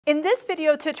In this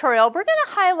video tutorial, we're going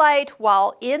to highlight,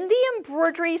 while in the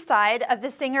embroidery side of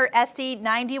the Singer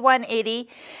SE9180,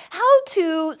 how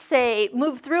to, say,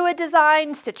 move through a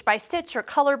design stitch by stitch or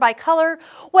color by color,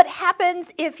 what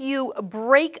happens if you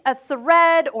break a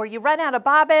thread or you run out of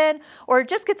bobbin or it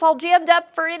just gets all jammed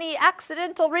up for any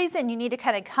accidental reason. You need to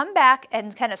kind of come back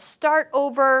and kind of start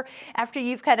over after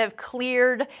you've kind of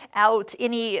cleared out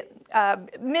any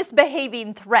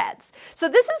misbehaving threads. So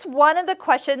this is one of the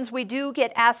questions we do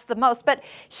get asked the most, but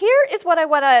here is what I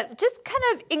want to just kind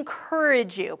of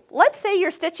encourage you. Let's say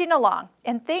you're stitching along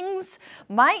and things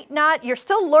might not, you're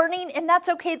still learning, and that's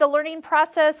okay. The learning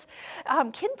process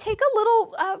can take a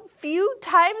little few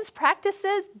times,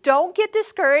 practices. Don't get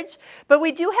discouraged, but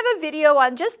we do have a video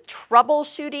on just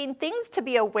troubleshooting, things to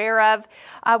be aware of.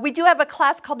 We do have a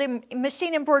class called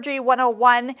Machine Embroidery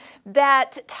 101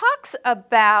 that talks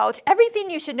about everything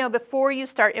you should know before you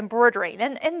start embroidering.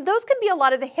 And those can be a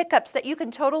lot of the hiccups that you can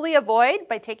totally avoid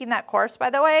by taking that course, by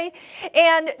the way,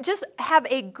 and just have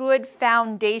a good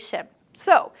foundation.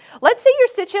 So let's say you're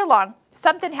stitching along,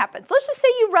 something happens. Let's just say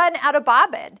you run out of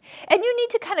bobbin and you need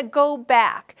to kind of go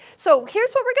back. So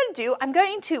here's what we're going to do. I'm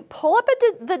going to pull up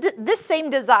this same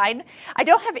design. I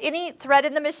don't have any thread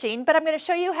in the machine, but I'm going to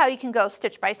show you how you can go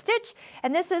stitch by stitch.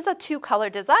 And this is a 2-color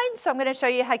design, so I'm going to show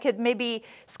you how I could maybe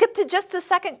skip to just the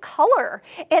second color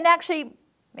and actually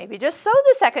maybe just sew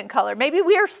the second color. Maybe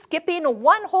we are skipping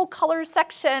one whole color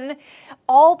section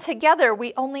altogether.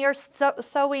 We only are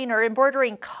sewing or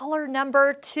embroidering color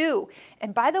number 2.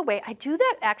 And by the way, I do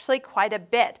that actually quite a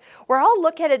bit, where I'll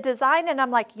look at a design and I'm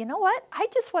like, you know what? I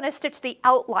just want to stitch the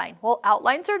outline. Well,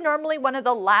 outlines are normally one of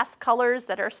the last colors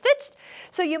that are stitched.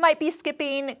 So you might be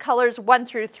skipping colors 1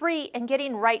 through 3 and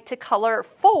getting right to color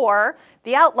 4,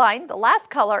 the outline, the last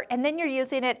color, and then you're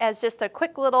using it as just a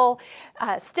quick little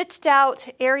stitched out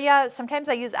area. Sometimes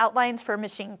I use outlines for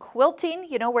machine quilting,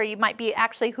 you know, where you might be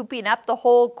actually hooping up the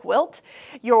whole quilt,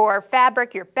 your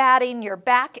fabric, your batting, your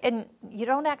back, and you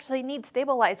don't actually need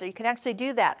stabilizer. You can actually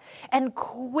do that and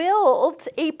quilt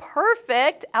a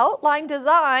perfect outline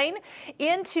design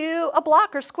into a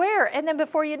block or square. And then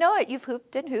before you know it, you've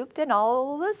hooped, and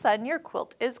all of a sudden your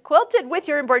quilt is quilted with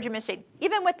your embroidery machine.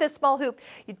 Even with this small hoop,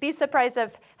 you'd be surprised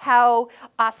of how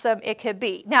awesome it could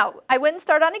be. Now, I wouldn't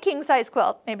start on a king size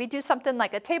quilt. Maybe do something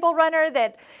like a table runner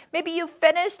that maybe you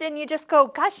finished and you just go,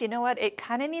 gosh, you know what? It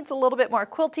kind of needs a little bit more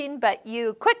quilting, but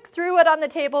you quick threw it on the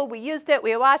table. We used it,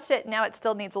 we washed it, now it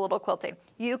still needs a little quilting.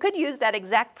 You could use that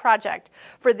exact project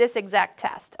for this exact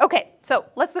test. Okay, so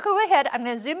let's go ahead. I'm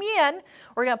going to zoom you in.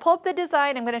 We're going to pull up the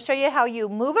design. I'm going to show you how you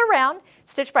move around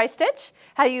stitch by stitch,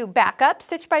 how you back up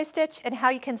stitch by stitch, and how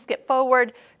you can skip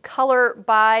forward color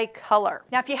by color.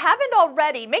 Now, if you haven't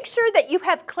already, make sure that you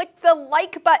have clicked the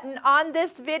like button on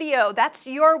this video. That's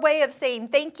your way of saying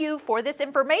thank you for this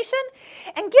information.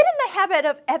 And get in the habit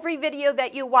of every video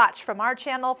that you watch from our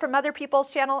channel, from other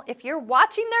people's channel. If you're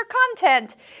watching their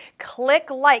content, click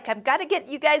like. I've got to get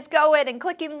you guys going and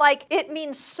clicking like. It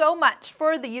means so much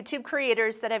for the YouTube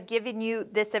creators that have given you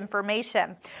this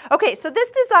information. Okay, so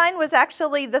this design was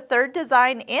actually the 3rd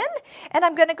design in, and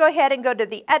I'm going to go ahead and go to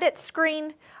the edit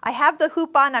screen. I have the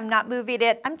hoop on, I'm not moving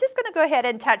it. I'm just going to go ahead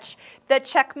and touch the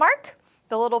check mark.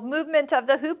 The little movement of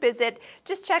the hoop is it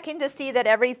just checking to see that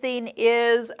everything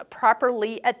is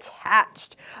properly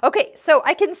attached. Okay, so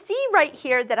I can see right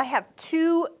here that I have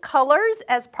 2 colors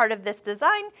as part of this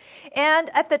design. And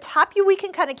at the top, we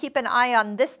can kind of keep an eye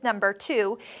on this number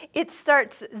 2. It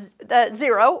starts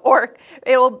 0, or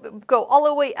it will go all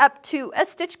the way up to a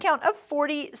stitch count of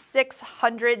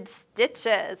 4,600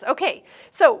 stitches. Okay,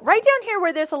 so right down here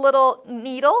where there's a little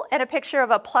needle and a picture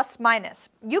of a plus minus,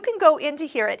 you can go into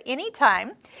here at any time.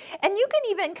 And you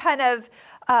can even kind of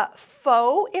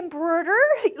faux embroider,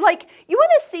 like you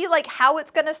want to see like how it's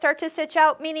going to start to stitch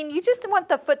out, meaning you just want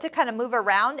the foot to kind of move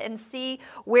around and see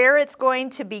where it's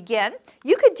going to begin.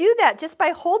 You could do that just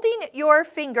by holding your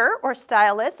finger or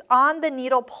stylus on the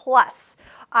needle plus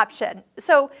option.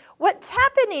 So what's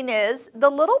happening is the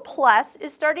little plus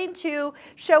is starting to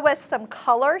show us some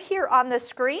color here on the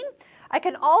screen. I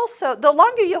can also, the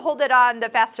longer you hold it on, the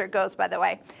faster it goes, by the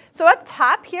way. So up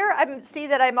top here, I see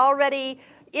that I'm already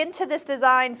into this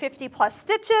design 50 plus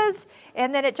stitches,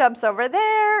 and then it jumps over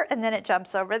there, and then it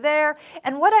jumps over there.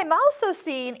 And what I'm also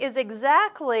seeing is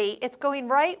exactly, it's going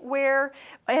right where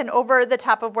and over the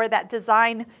top of where that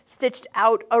design stitched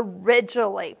out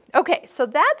originally. Okay, so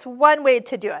that's one way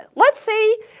to do it. Let's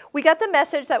say we got the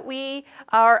message that we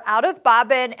are out of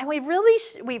bobbin, and we've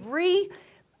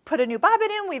put a new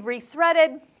bobbin in, we've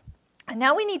rethreaded, and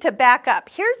now we need to back up.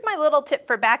 Here's my little tip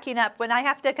for backing up when I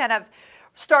have to kind of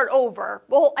start over.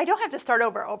 Well, I don't have to start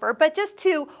over, but just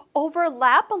to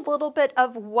overlap a little bit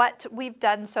of what we've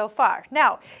done so far.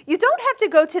 Now, you don't have to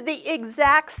go to the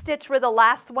exact stitch where the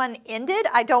last one ended.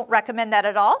 I don't recommend that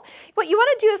at all. What you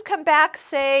want to do is come back,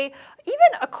 say,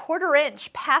 even a 1/4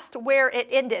 inch past where it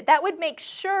ended. That would make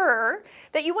sure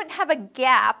that you wouldn't have a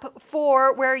gap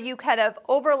for where you kind of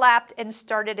overlapped and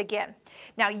started again.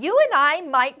 Now, you and I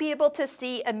might be able to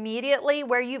see immediately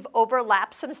where you've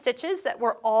overlapped some stitches that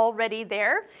were already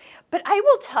there, but I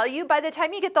will tell you, by the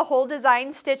time you get the whole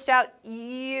design stitched out,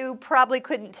 you probably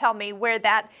couldn't tell me where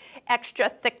that extra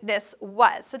thickness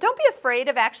was. So don't be afraid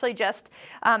of actually just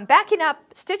backing up,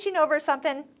 stitching over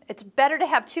something. It's better to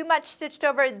have too much stitched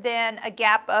over than a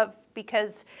gap of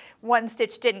because one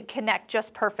stitch didn't connect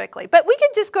just perfectly. But we can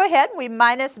just go ahead and we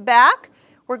minus back.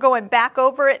 We're going back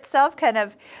over itself, kind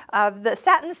of the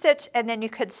satin stitch, and then you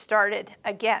could start it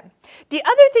again. The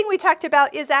other thing we talked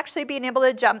about is actually being able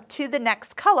to jump to the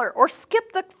next color or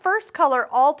skip the first color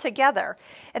altogether.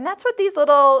 And that's what these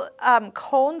little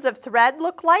cones of thread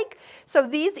look like. So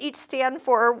these each stand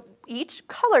for each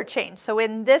color change. So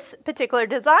in this particular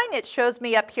design, it shows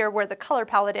me up here where the color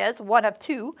palette is, 1 of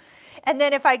 2. And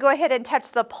then if I go ahead and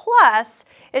touch the plus,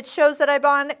 it shows that I'm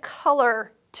on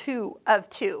color 2 of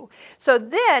 2. So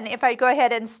then if I go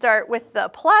ahead and start with the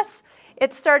plus,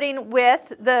 it's starting with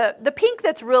the pink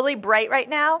that's really bright right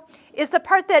now is the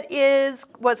part that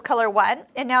was color 1,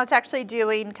 and now it's actually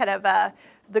doing kind of the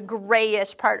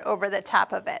grayish part over the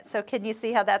top of it. So can you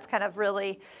see how that's kind of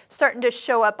really starting to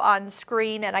show up on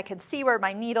screen, and I can see where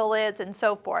my needle is and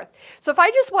so forth. So if I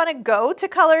just want to go to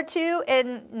color 2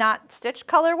 and not stitch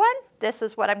color 1, this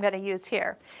is what I'm going to use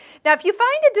here. Now, if you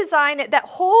find a design that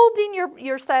holding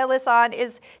your stylus on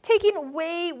is taking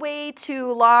way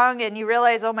too long and you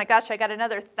realize, oh my gosh, I got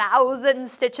another 1,000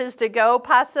 stitches to go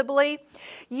possibly,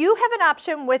 you have an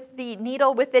option with the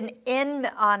needle with an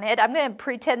N on it. I'm going to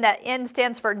pretend that N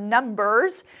stands for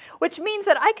numbers, which means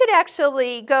that I could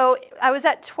actually go, I was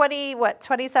at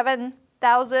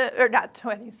 27,000, or not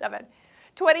 27,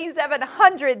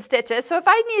 2,700 stitches. So if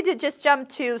I need to just jump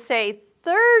to, say,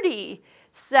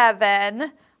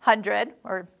 3,700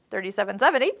 or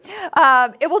 3,770,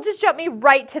 it will just jump me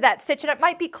right to that stitch, and it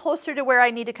might be closer to where I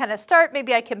need to kind of start.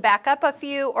 Maybe I can back up a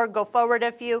few or go forward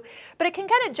a few, but it can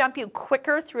kind of jump you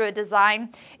quicker through a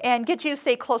design and get you,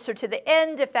 say, closer to the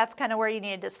end if that's kind of where you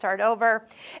needed to start over.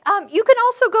 You can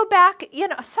also go back, you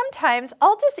know, sometimes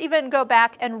I'll just even go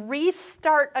back and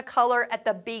restart a color at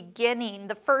the beginning,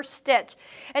 the first stitch,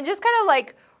 and just kind of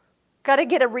like got to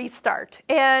get a restart.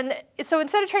 And so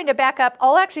instead of trying to back up,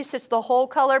 I'll actually stitch the whole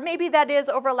color. Maybe that is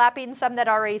overlapping some that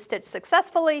already stitched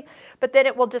successfully, but then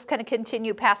it will just kind of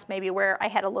continue past maybe where I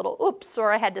had a little oops,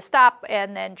 or I had to stop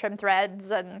and then trim threads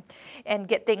and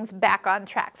get things back on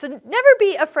track. So never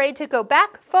be afraid to go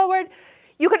back, forward.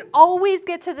 You can always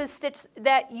get to the stitch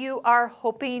that you are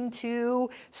hoping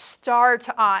to start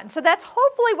on. So that's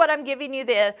hopefully what I'm giving you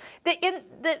the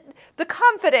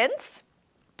confidence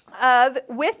of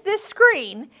with this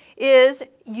screen is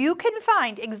you can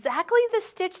find exactly the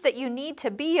stitch that you need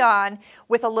to be on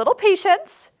with a little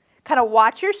patience. Kind of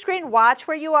watch your screen, watch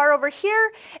where you are over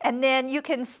here, and then you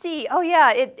can see, oh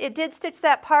yeah, it did stitch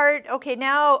that part. Okay,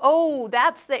 now, oh,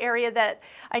 that's the area that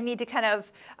I need to kind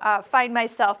of find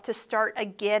myself to start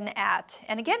again at.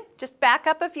 And again, just back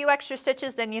up a few extra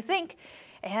stitches than you think,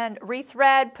 and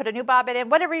rethread, put a new bobbin in,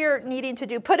 whatever you're needing to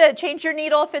do. Change your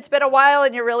needle if it's been a while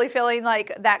and you're really feeling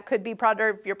like that could be part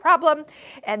of your problem,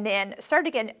 and then start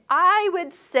again. I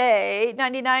would say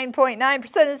 99.9%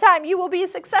 of the time you will be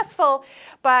successful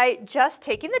by just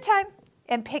taking the time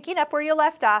and picking up where you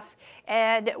left off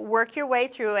and work your way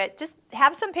through it. Just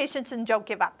have some patience and don't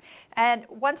give up. And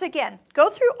once again, go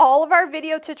through all of our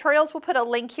video tutorials. We'll put a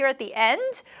link here at the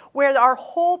end where our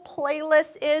whole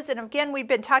playlist is. And again, we've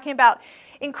been talking about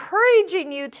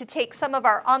encouraging you to take some of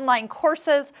our online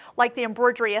courses, like the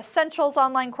Embroidery Essentials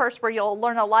online course, where you'll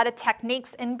learn a lot of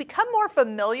techniques and become more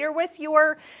familiar with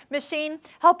your machine,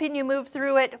 helping you move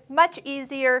through it much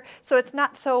easier so it's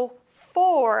not so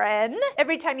foreign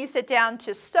every time you sit down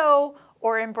to sew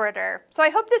or embroider. So I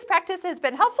hope this practice has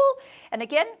been helpful. And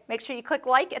again, make sure you click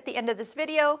like at the end of this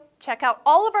video. Check out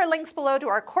all of our links below to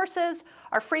our courses,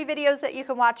 our free videos that you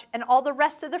can watch, and all the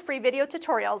rest of the free video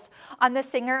tutorials on the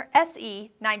Singer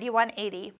SE9180.